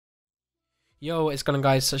Yo, what's going on,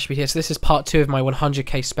 guys? SuchSpeed here. So this is part 2 of my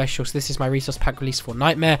 100k special. So this is my resource pack release for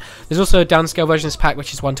Nightmare. There's also a downscale version of this pack,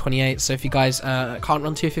 which is 128. So if you guys can't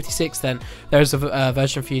run 256, then there's a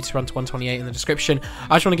version for you to run to 128 in the description.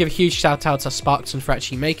 I just want to give a huge shout out to iSparkton for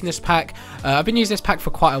actually making this pack. I've been using this pack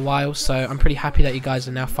for quite a while, so I'm pretty happy that you guys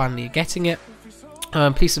are now finally getting it.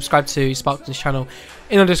 Please subscribe to iSparkton's channel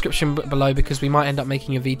in the description below, because we might end up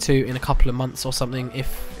making a V2 in a couple of months or something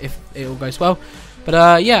if it all goes well.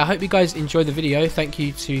 But yeah, I hope you guys enjoyed the video. Thank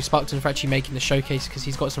you to iSparkton for actually making the showcase, because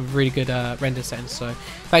he's got some really good render settings. So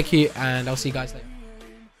thank you, and I'll see you guys later.